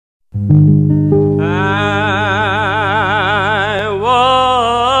I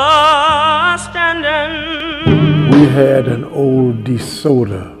was standing. We had an old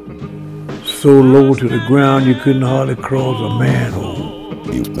DeSoto, so low to the ground you couldn't hardly cross a manhole.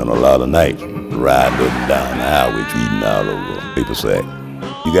 You spent a lot of nights riding up and down the highway, feeding out over a paper sack.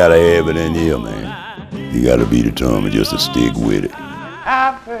 You gotta have it in here, man. You gotta be determined just to stick with it.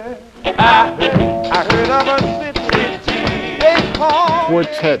 I heard of a city they call.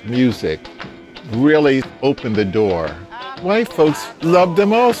 Quartet music really opened the door. White folks loved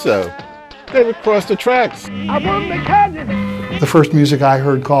them also. They would cross the tracks. The first music I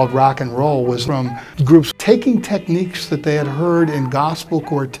heard called rock and roll was from groups taking techniques that they had heard in gospel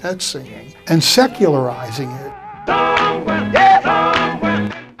quartet singing and secularizing it.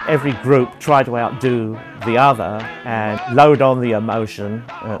 Every group tried to outdo the other and load on the emotion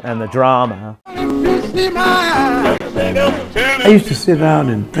and the drama. I used to sit down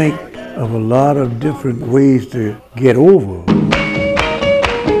and think of a lot of different ways to get over.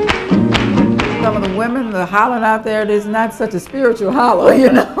 Some of the women, the hollering out there, it is not such a spiritual holler, you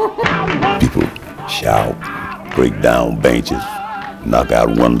know. People shout, break down benches, knock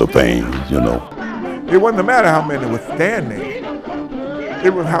out window panes, you know. It wasn't a matter how many was standing.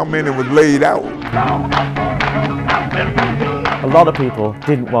 It was how many was laid out. A lot of people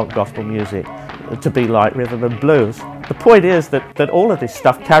didn't want gospel music to be like rhythm and blues. The point is that all of this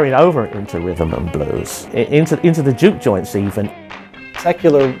stuff carried over into rhythm and blues, into the juke joints even.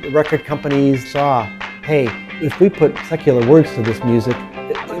 Secular record companies saw, hey, if we put secular words to this music,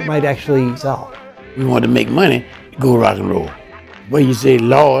 it might actually sell. We wanted to make money, go rock and roll. When you say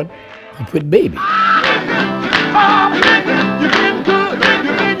Lord, you put baby.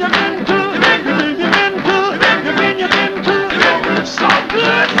 So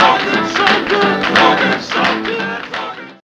good,